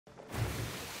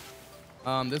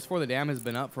This for the dam has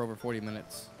been up for over 40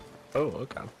 minutes. Oh,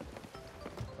 okay.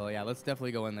 Oh yeah, let's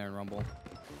definitely go in there and rumble.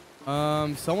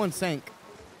 Someone sank,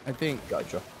 I think.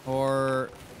 Gotcha. Or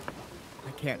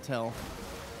I can't tell.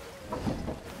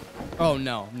 Oh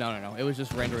no. It was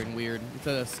just rendering weird. It's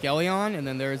a Skeleton, and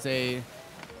then there's a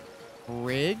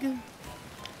rig.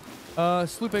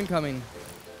 Sloop incoming.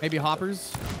 Maybe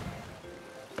hoppers.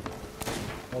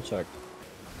 I'll check.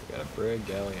 We got a brig,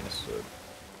 galley, and a sloop.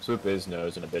 Sloop is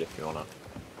nose in a bit if you wanna.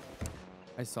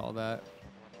 I saw that.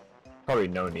 Probably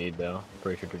no need though.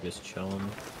 Pretty sure they're just chilling.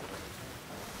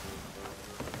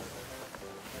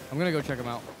 I'm gonna go check them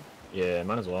out. Yeah,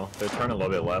 might as well. They're turning a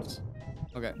little bit left.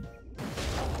 Okay.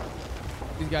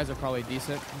 These guys are probably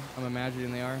decent. I'm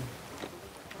imagining they are.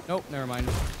 Nope, never mind.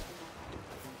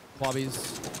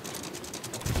 Wobbies.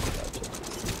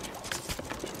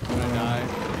 I'm gonna die.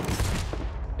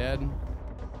 Dead.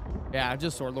 Yeah,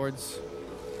 just sword lords.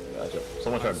 Gotcha.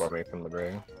 Someone tried to board me from the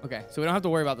brig. Okay, so we don't have to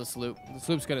worry about the sloop. The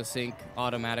sloop's gonna sink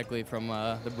automatically from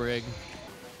the brig.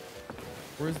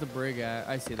 Where's the brig at?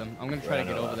 I see them. I'm gonna try to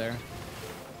get over there.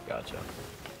 Gotcha.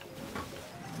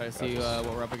 Try to see what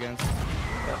we're up against.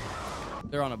 Yeah.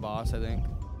 They're on a boss, I think.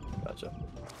 Gotcha.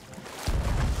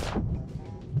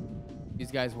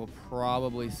 These guys will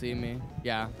probably see me.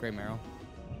 Yeah, Great Marrow.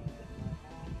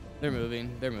 They're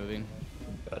moving. They're moving.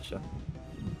 Gotcha.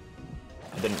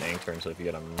 I did an anchor, so if you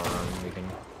get a merm, we can.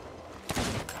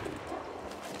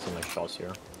 Some nice shots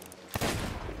here.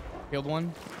 Killed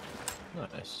one.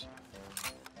 Nice.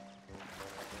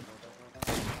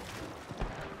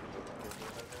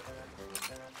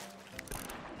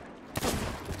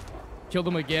 Killed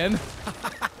him again.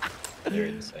 You're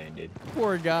insane, dude.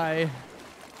 Poor guy.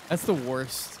 That's the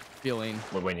worst feeling.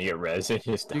 When you get res, you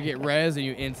just die. You get res and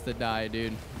you insta die,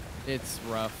 dude. It's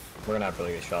rough. We're gonna have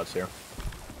really good shots here.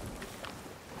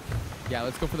 Yeah,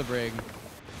 let's go for the brig.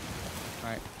 All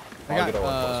right.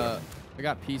 I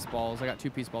got peace balls. I got 2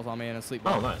 peace balls on me and a sleep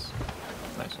ball. Oh, nice.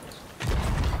 Nice.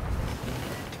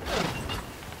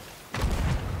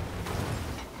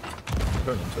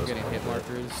 I'm getting hit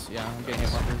markers. Yeah, I'm getting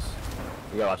hit markers.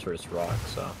 We gotta watch for this rock,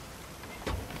 so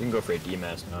you can go for a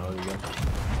DMS now. There you go.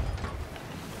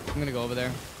 I'm gonna go over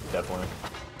there. Definitely.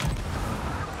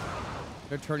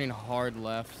 They're turning hard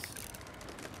left.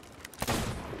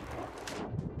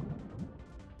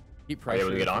 Keep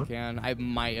pressure if you can. I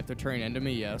might if they're turning into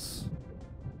me. Yes.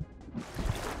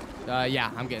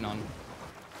 Yeah, I'm getting on.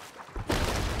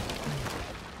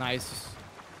 Nice.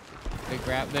 They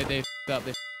grab. They f***ed up.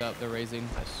 They f***ed up. They're raising.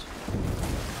 Nice.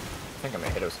 I think I may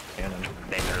hit it with a cannon.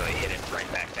 They literally hit it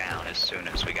right back down as soon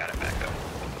as we got it back up.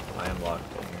 I am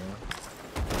locked in here.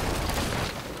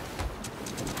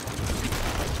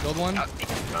 Build one.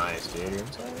 Nice, dude. You're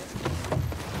inside.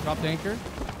 Dropped anchor.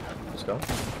 Let's go.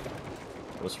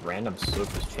 This random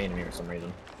sloop is chaining me for some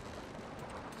reason.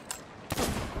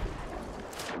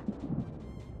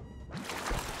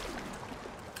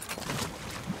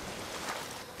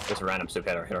 This random sloop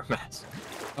hit our mats.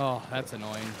 Oh, that's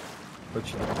annoying.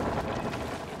 Which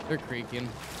They're creaking.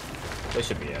 they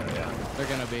should be, yeah. They're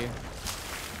gonna be.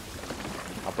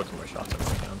 I'll put some more shots in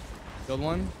if I can. Build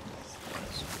one.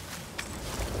 Nice.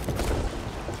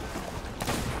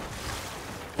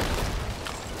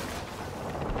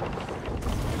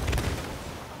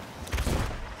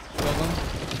 Build one.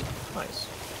 Nice.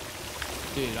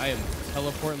 Dude, I am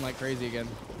teleporting like crazy again.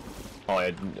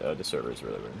 Oh, the server is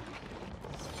really weird.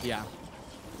 Yeah.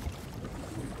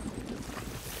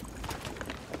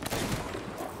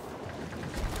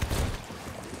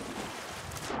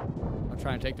 I'm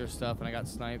trying to take their stuff and I got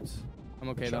sniped. I'm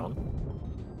okay though.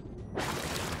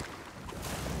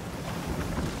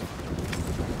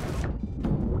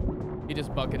 He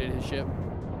just bucketed his ship.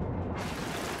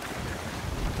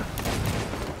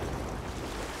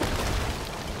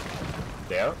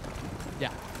 They out?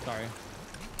 Yeah, sorry.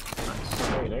 Nice.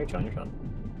 There you're trying, you're trying.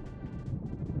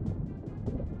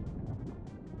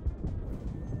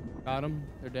 Got him.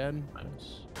 They're dead.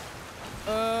 Nice.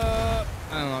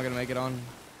 I'm not gonna make it on.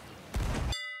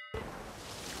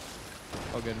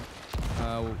 Oh, good.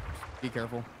 Be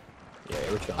careful. Yeah,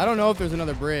 we're chilling. I don't know if there's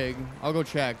another brig. I'll go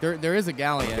check. There is a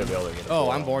galleon. Oh,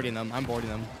 I'm boarding them. I'm boarding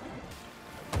them.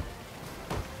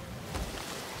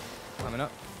 Coming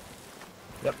up.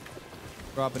 Yep.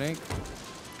 Dropping ink.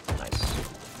 Nice.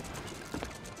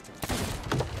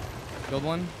 Build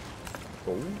one.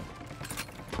 Cool.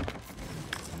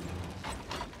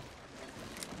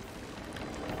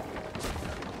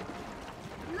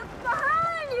 Look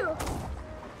behind you!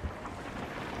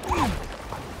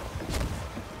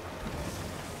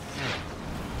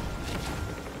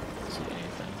 See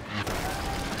anything?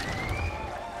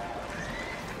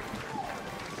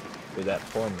 Dude, that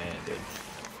poor man, dude.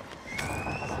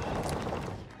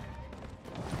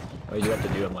 Why did you have to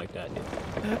do him like that, dude?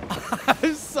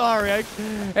 I'm sorry.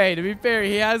 Hey, to be fair,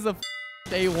 he has a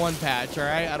A1 patch,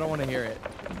 alright? I don't want to hear it.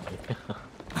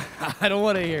 I don't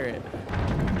want to hear it.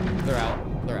 They're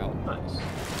out. They're out. Nice.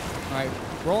 Alright,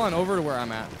 roll on over to where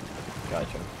I'm at.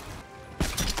 Gotcha.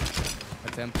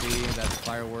 That's empty. That's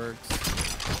fireworks.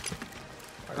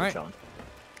 Alright, Sean.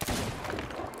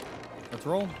 Let's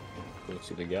roll. Go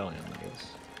see the galleon, I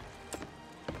guess.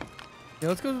 Yeah,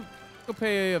 let's go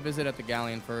pay a visit at the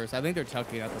galleon first. I think they're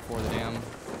tucking at the Before the Dam.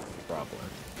 Probably.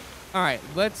 Alright,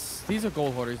 these are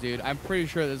gold hoarders, dude. I'm pretty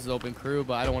sure this is open crew,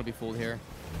 but I don't want to be fooled here.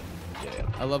 Yeah.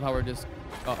 I love how we're just...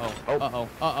 Uh-oh. Oh. Uh-oh.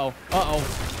 Uh-oh. Uh-oh.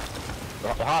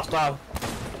 Hostile.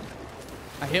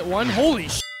 I hit one. Holy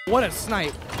sh! What a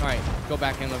snipe. Alright, go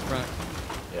back in the front.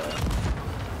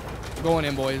 Yeah. Going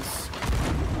in, boys.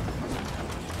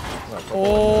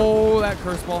 Oh, that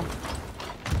curse ball.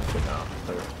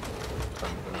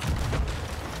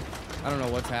 I don't know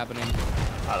what's happening.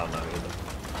 I don't know either.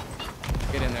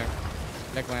 Get in there.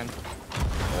 Deckland.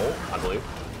 Oh, I believe.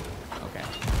 Okay.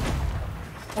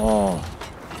 Oh.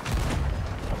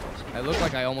 I look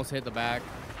like I almost hit the back.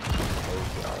 Oh,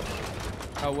 God.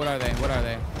 Oh, what are they? What are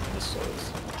they? The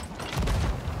swords.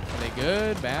 Are they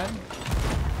good? Bad?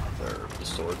 They're the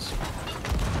swords.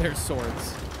 They're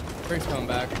swords. Briggs coming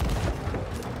back.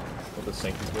 Let the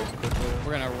sink goes quickly.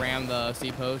 We're gonna ram the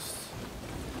C post.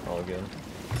 All good.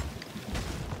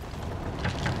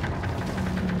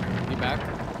 Be back.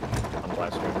 I'm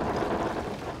black screen.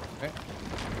 Okay.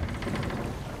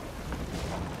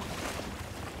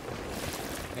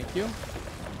 Thank you.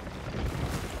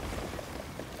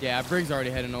 Yeah, Briggs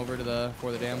already heading over to the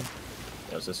For the Dam.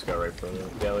 Yeah, let's just go right for the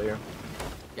galley here.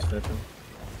 Yeah. Alright,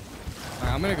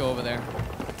 I'm gonna go over there.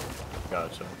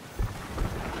 Gotcha.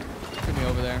 Get me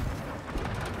over there.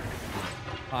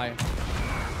 Hi.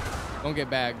 Don't get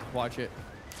bagged. Watch it.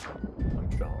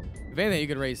 I'm strong. If anything, you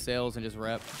could raise sails and just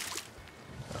rep.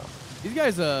 These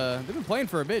guys, they've been playing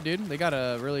for a bit, dude. They got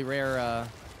a really rare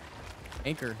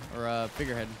anchor or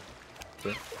figurehead.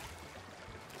 Sure.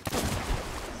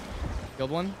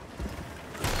 Killed one.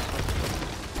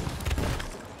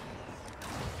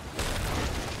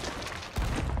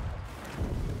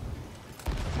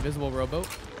 Invisible rowboat.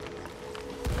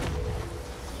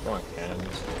 Throwing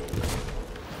cannons.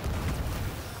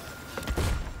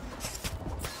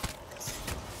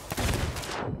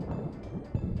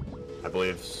 I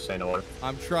believe. Say no water.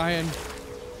 I'm trying.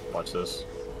 Watch this.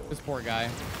 This poor guy.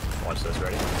 Watch this.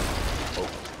 Ready? Oh,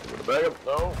 we're gonna bag him.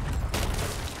 No.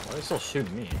 Why are they still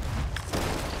shooting me?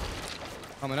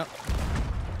 Coming up.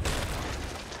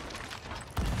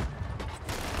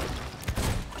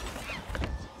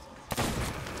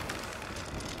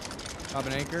 Drop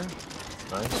an anchor.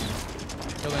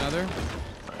 Nice. Kill another.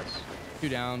 Nice. 2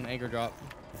 down. Anchor drop.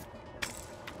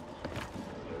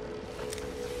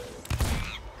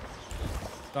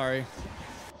 Sorry.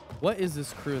 What is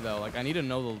this crew though? Like, I need to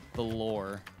know the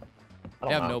lore. I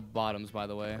They don't have know. no bottoms, by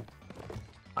the way.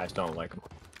 I just don't like them.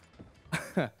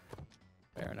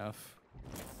 Fair enough.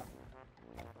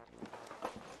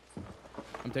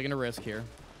 I'm taking a risk here.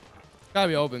 Gotta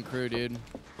be open crew, dude.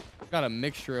 Got a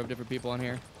mixture of different people in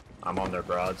here. I'm on their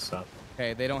broads, so.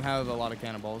 Okay, they don't have a lot of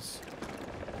cannonballs.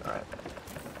 Alright.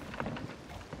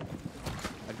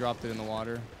 I dropped it in the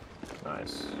water.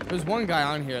 Nice. There's one guy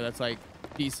on here that's like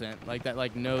decent, like that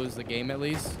like knows the game at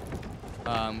least.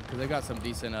 Cause they got some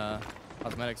decent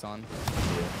cosmetics on.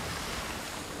 Yeah.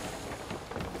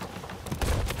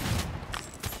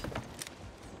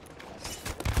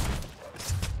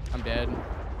 I'm dead.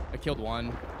 I killed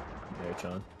one. There,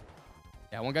 John.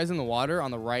 Yeah, one guy's in the water on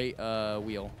the right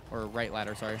wheel or right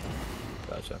ladder. Sorry.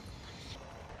 Gotcha.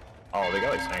 Oh, they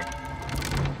got like sank.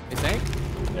 They sank.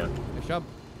 Yeah. Nice job.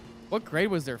 What grade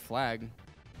was their flag?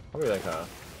 Probably like a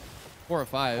 4 or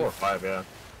 5. 4 or 5, yeah.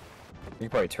 You can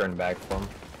probably turn back for them.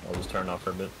 I'll just turn off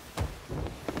for a bit.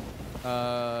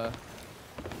 For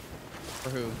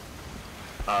who?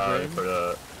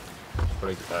 For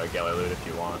the galley loot if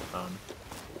you want.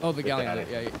 Oh, the if they galleon. had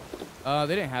Yeah, it. yeah.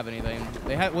 They didn't have anything.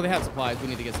 They had supplies. We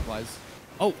need to get supplies.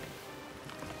 Oh.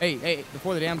 Hey,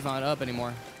 Before the Dam's not up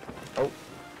anymore. Oh.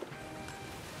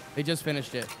 They just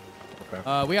finished it.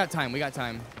 Okay. We got time. We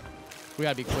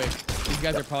gotta be quick. These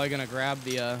guys are probably gonna grab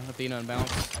the Athena and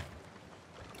bounce.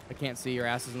 I can't see, your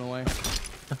ass is in the way.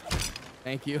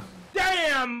 Thank you.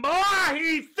 Damn, boy,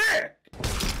 he's sick!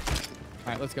 All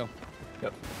right, let's go.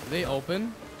 Yep. Are they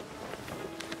open?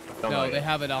 Don't No, know they yet.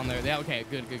 have it on there. Okay,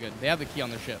 good. They have the key on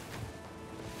their ship.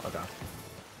 Okay.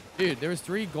 Dude, there was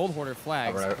 3 gold hoarder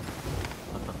flags. We're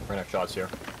gonna have shots here.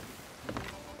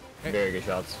 Okay. Very good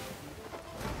shots.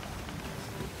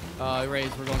 Raise,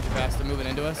 we're going too fast. They're moving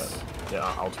into us.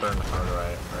 Yeah, I'll turn hard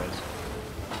right. Raise.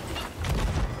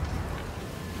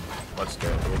 Let's do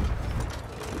it, dude.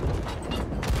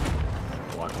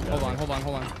 Hold on, hold on,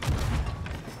 hold on.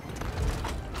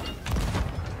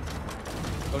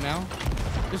 Go now.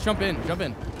 Just jump in, jump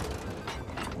in.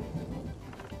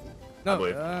 No,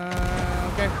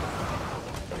 okay.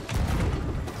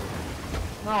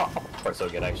 No, we're so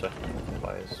good actually.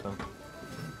 So.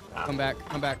 Ah. Come back,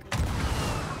 come back.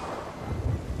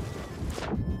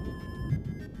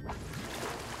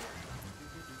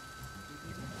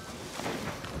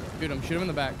 Shoot him in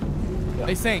the back. Yeah.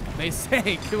 They sank,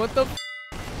 what the f?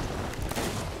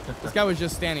 This guy was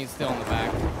just standing still in the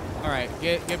back. All right,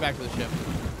 get back to the ship.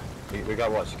 We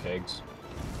gotta watch kegs.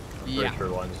 Yeah. Pretty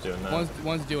sure one's doing that.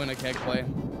 One's doing a keg play.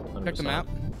 100%. Check the map.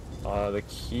 The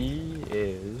key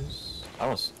is...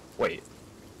 Wait.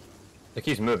 The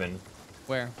key's moving.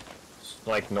 Where?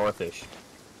 Like northish.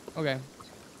 Okay.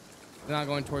 They're not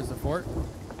going towards the fort?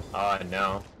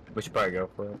 No. We should probably go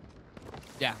for it.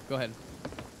 Yeah, go ahead.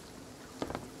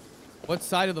 What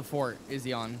side of the fort is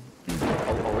he on?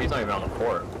 Oh, he's not even on the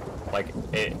fort.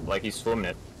 Like he's swimming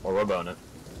it or rowboating it.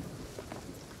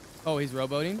 Oh, he's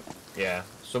rowboating? Yeah,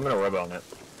 swimming or rowboating it.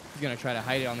 He's gonna try to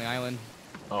hide it on the island.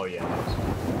 Oh yeah.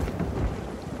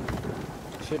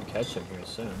 Should catch him here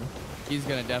soon. He's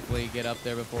gonna definitely get up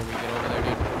there before we get over there,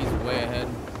 dude. He's way ahead.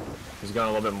 He's going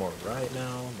a little bit more right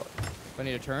now. But... Do I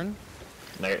need to turn?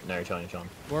 No, you're chilling, Sean.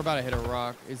 We're about to hit a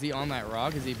rock. Is he on that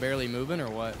rock? Is he barely moving or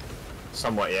what?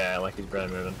 Somewhat, yeah. Like he's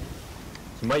barely moving.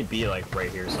 He might be like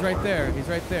right here somewhere. He's right there. He's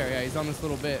right there. Yeah, he's on this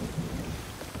little bit.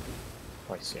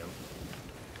 Oh, I see him.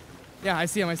 Yeah, I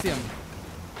see him. I see him.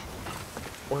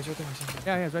 Oh, he's right there. I see him.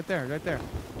 Yeah, he's right there. Right there.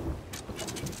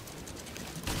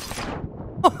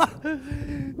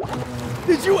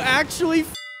 Did you actually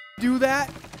do that?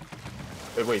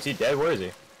 Wait, is he dead? Where is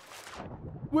he?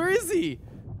 Where is he?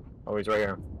 Oh, he's right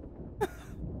here.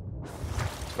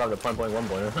 It's probably the .1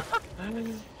 pointer.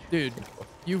 Dude,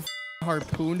 you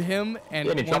harpooned him and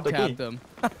yeah, and one-tapped him.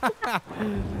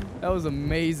 That was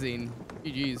amazing.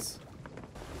 GG's.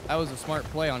 That was a smart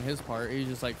play on his part. He's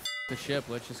just like, the ship,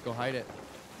 let's just go hide it.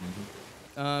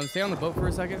 Stay on the boat for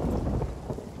a second.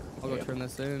 I'll go turn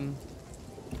this in.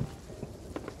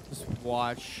 Just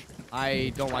watch.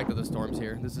 I don't like the storms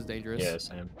here. This is dangerous. Yeah,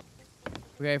 same.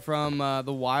 Okay, from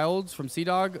the wilds, from Sea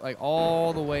Dog, like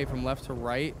all the way from left to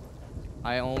right,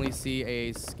 I only see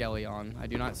a Skeleton. I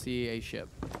do not see a ship.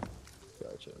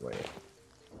 Gotcha. Wait.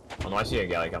 Oh no, I see a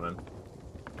galley coming.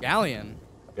 Galleon?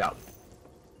 Yeah.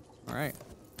 Alright.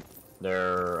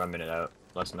 They're a minute out.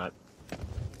 Less than that.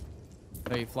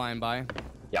 Are you flying by?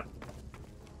 Yep.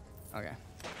 Okay.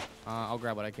 I'll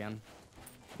grab what I can.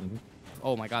 Mm-hmm.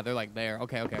 Oh my god, they're like there.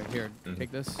 Okay, okay. Here,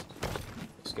 take this.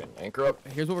 Just get an anchor up.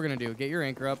 Here's what we're gonna do. Get your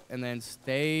anchor up and then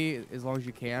stay as long as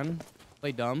you can.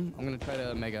 Play dumb. I'm gonna try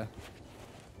to mega.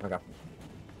 Okay.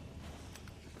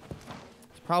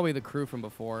 It's probably the crew from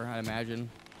before, I'd imagine.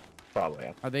 Probably,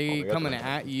 yeah. Are they coming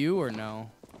at you or no?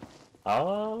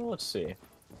 Let's see.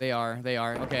 They are. They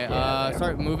are. Okay, Yeah,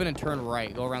 start moving and turn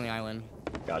right. Go around the island.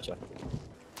 Gotcha.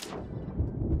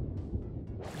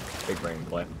 Big brain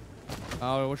play.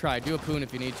 Oh, we'll try. Do a poon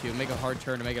if you need to. Make a hard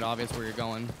turn to make it obvious where you're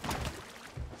going.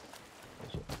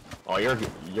 Oh, you're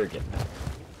getting that.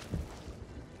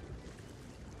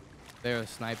 They're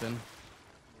sniping.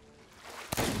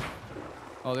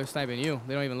 Oh, they're sniping you.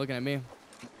 They're not even looking at me.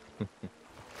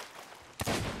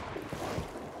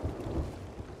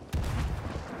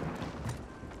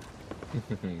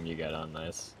 You got on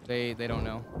nice. They don't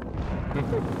know.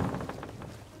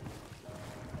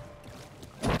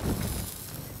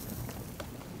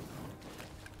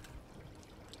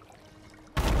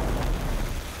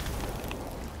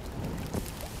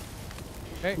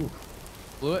 Okay. Ooh.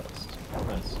 Blew it.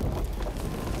 Nice.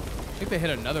 I think they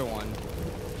hit another one.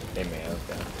 They may have,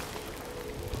 yeah.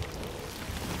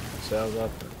 Sails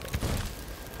up.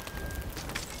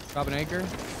 Drop an anchor. Nice.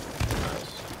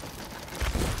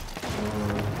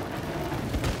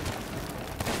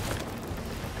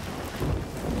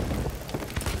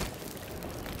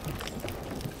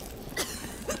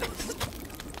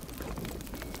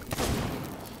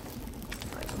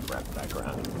 Wrap back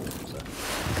around. So.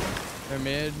 They're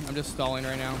mid. I'm just stalling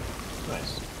right now.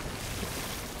 Nice.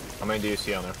 How many do you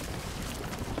see on there?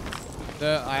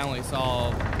 I only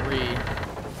saw 3.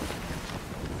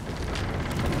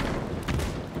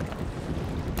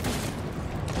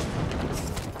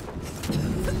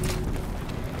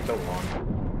 Go on.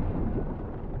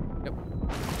 Yep.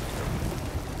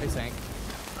 They sank.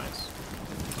 Nice.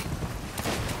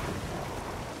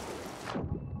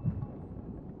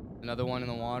 Another one in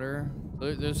the water.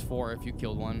 There's 4 if you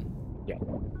killed one. Yeah.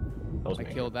 That was I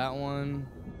me. killed that one.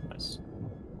 Nice.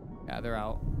 Yeah, they're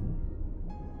out.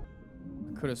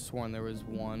 Could have sworn there was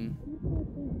one.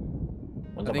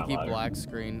 One's I on think my he ladder. black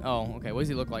screen. Oh, okay. What does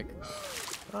he look like?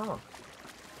 Oh.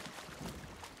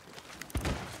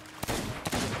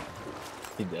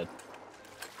 He did.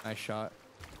 Nice shot.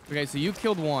 Okay, so you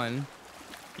killed one.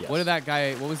 Yes. What did that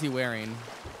guy? What was he wearing?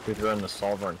 He was wearing the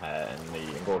Sovereign hat and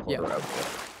the gold Yeah. holder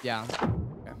outfit. Yeah.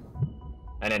 Okay.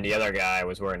 And then the other guy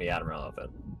was wearing the Admiral outfit.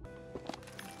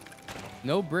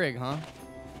 No brig, huh?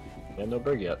 Yeah, no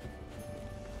brig yet.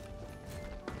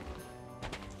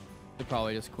 They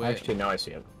probably just quit. Actually, now I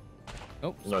see him.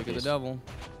 Nope. Speak of the Northeast. devil.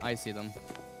 I see them.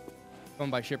 Going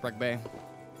by Shipwreck Bay.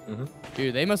 Mm-hmm.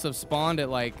 Dude, they must have spawned at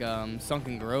like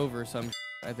Sunken Grove or some.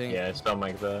 I think. Yeah, something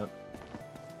like that.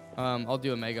 I'll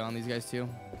do a mega on these guys too.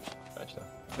 Gotcha.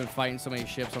 Been fighting so many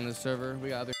ships on this server. We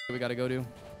got other we gotta go do.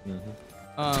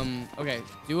 Mm-hmm. Okay.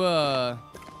 Do a.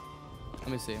 Let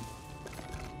me see.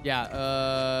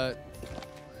 Yeah.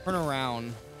 Turn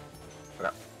around. Okay.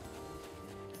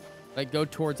 Like go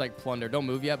towards like plunder. Don't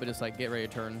move yet, but just like get ready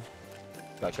to turn.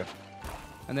 Gotcha.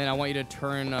 And then I want you to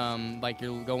turn like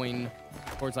you're going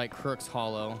towards like Crook's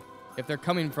Hollow. If they're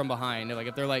coming from behind, like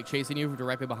if they're like chasing you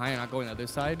directly behind and not going the other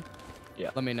side, Yeah.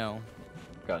 let me know.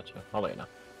 Gotcha. I'll let you know.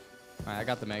 All right, I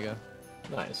got the mega.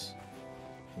 Nice.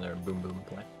 And they're boom boom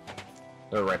play.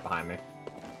 They're right behind me.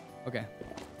 Okay.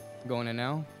 I'm going in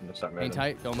now. I'm gonna start Hang moving.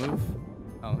 tight. Don't move.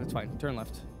 Oh, it's fine. Turn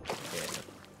left. Yeah.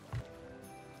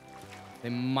 They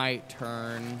might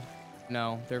turn.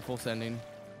 No, they're full sending.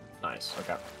 Nice.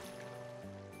 Okay.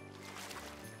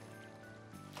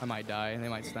 I might die. They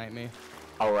might snipe me.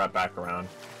 I'll wrap back around.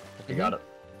 You got it.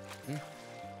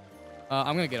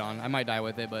 I'm gonna get on. I might die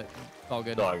with it, but it's all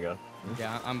good. It's all good.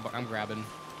 Yeah, I'm grabbing.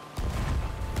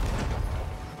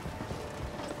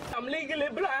 I'm legally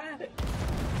blind.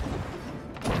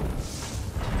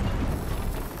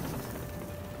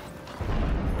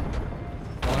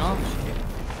 Going off.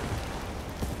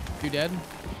 2 dead.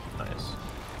 Nice.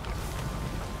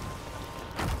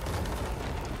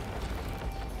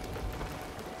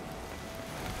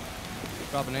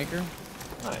 Drop an anchor.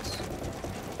 Nice.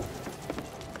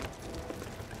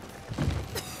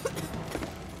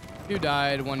 Two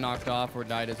died, 1 knocked off or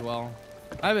died as well.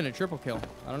 I've been a triple kill.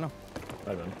 I don't know.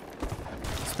 Right then.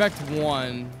 Expect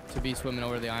 1 to be swimming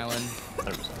over the island.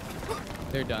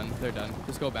 100%. They're done. They're done.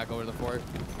 Just go back over the fort.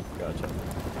 Gotcha.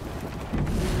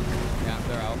 Yeah,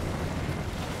 they're out.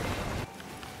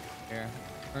 Here.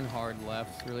 Turn hard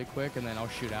left really quick, and then I'll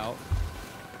shoot out.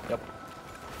 Yep.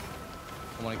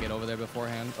 I want to get over there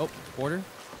beforehand. Oh, border.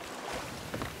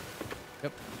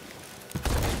 Yep.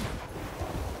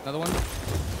 Another one.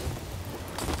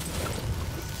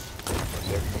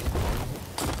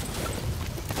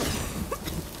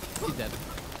 He's dead.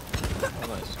 Oh,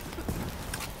 nice.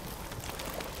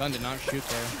 Gun did not shoot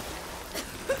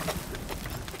there.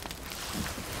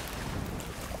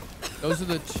 Those are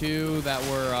the 2 that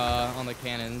were on the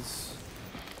cannons.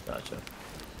 Gotcha.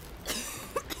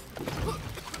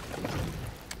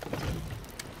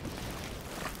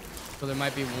 So there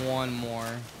might be 1 more.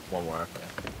 One more.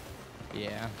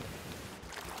 Yeah.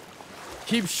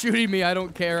 Keep shooting me. I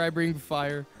don't care. I bring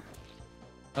fire.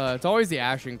 It's always the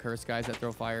Ashen Curse guys that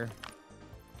throw fire.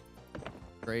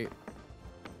 Great.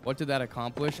 What did that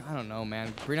accomplish? I don't know,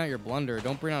 man. Bring out your blunder.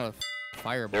 Don't bring out a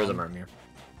fireball. There's a Mermir.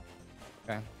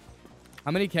 Okay.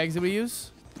 How many kegs did we use?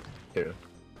 2.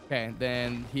 Okay,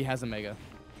 then he has a mega.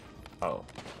 Oh.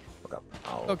 Okay.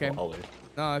 Okay. I'll leave.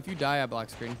 No, if you die, I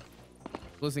black screen.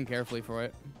 Listen carefully for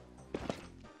it.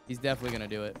 He's definitely gonna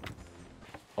do it.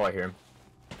 Oh, I hear him.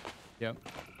 Yep.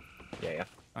 Yeah, yeah.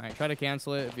 All right, try to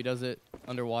cancel it. If he does it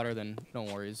underwater, then no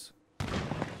worries. I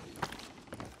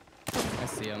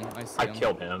see him. I see I him.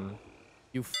 killed him.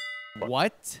 You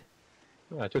what?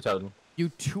 Yeah, 2,000.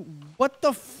 You what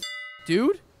the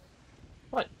dude?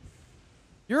 What?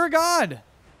 You're a god.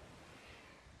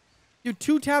 You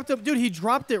 2-tapped up, dude. He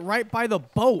dropped it right by the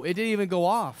boat. It didn't even go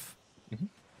off.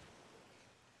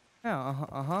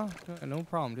 Yeah, no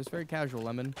problem. Just very casual,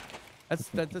 Lemon.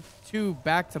 That's 2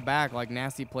 back-to-back like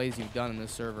nasty plays you've done in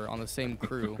this server on the same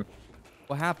crew.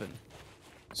 What happened?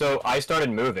 So I started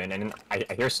moving, and then I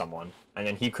hear someone, and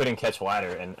then he couldn't catch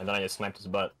ladder, and then I just sniped his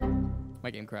butt.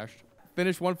 My game crashed.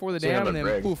 Finished 1 for the See dam, him and at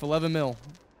then brig. poof, 11 mil.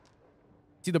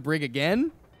 See the brig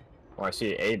again? Oh, I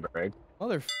see a brig.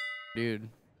 Mother, dude.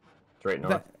 It's right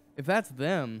north. If that's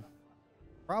them,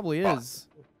 probably Oh. is.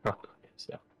 Oh, yes,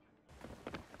 yeah.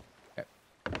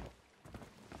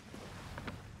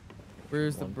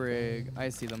 Where's the brig? I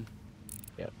see them.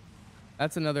 Yep.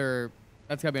 That's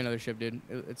gotta be another ship, dude.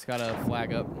 It's got a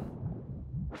flag up.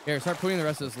 Here, start putting the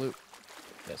rest of this loot.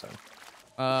 Yeah, sorry.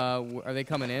 Are they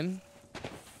coming in?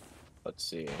 Let's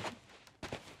see.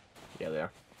 Yeah, they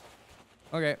are.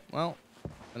 Okay, well,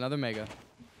 another mega.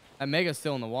 That mega's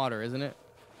still in the water, isn't it?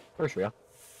 For sure, yeah.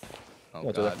 Oh, Yeah,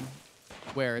 it's over God.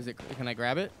 Where is it? Can I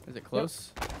grab it? Is it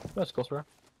close? That's close, bro.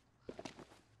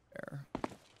 There.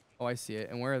 Oh, I see it.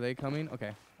 And where are they coming?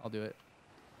 Okay, I'll do it.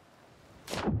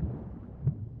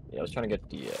 Yeah, I was trying to get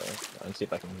the, and see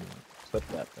if I can flip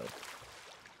that, though.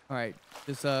 All right,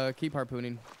 just keep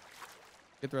harpooning.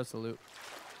 Get the rest of the loot.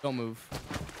 Don't move.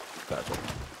 Gotcha.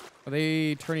 Are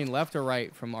they turning left or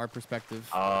right from our perspective?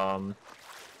 Going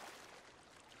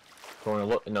to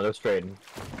look. No, they're straight.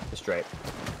 They're straight.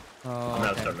 Oh, I'm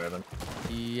gonna okay. start moving.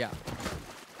 Yeah.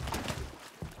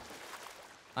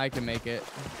 I can make it.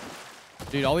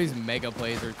 Dude, all these mega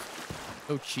plays are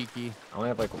so cheeky. I only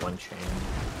have like one chain.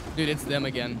 Dude, it's them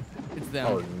again. It's them.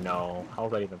 Oh no. How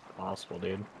is that even possible,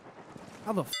 dude?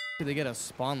 How the f did they get a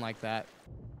spawn like that?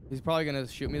 He's probably gonna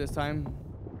shoot me this time.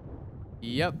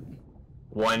 Yep.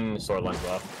 One sword lunge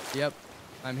left. Yep.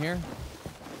 I'm here.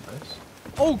 Nice.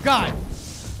 Oh, God!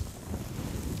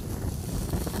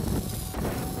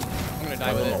 I'm gonna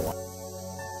die with it.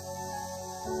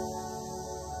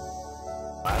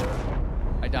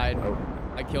 I died. Oh,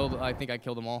 I think I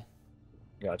killed them all.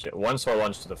 gotcha. One sword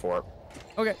lunge to the fort.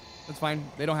 Okay, that's fine.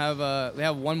 They don't have they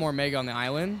have one more mega on the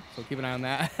island, so keep an eye on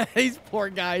that. These poor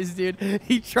guys, dude.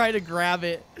 He tried to grab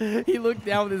it. He looked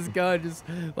down with his gun, just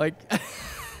like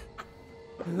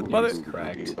mother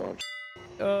Cracked.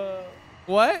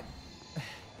 what?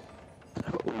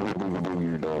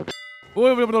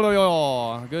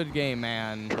 Good game,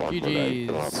 man.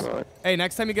 GG's. Hey,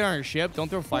 next time you get on your ship, don't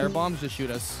throw fire bombs, just shoot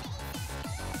us.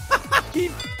 He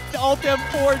alt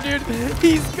F4, dude.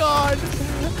 He's gone.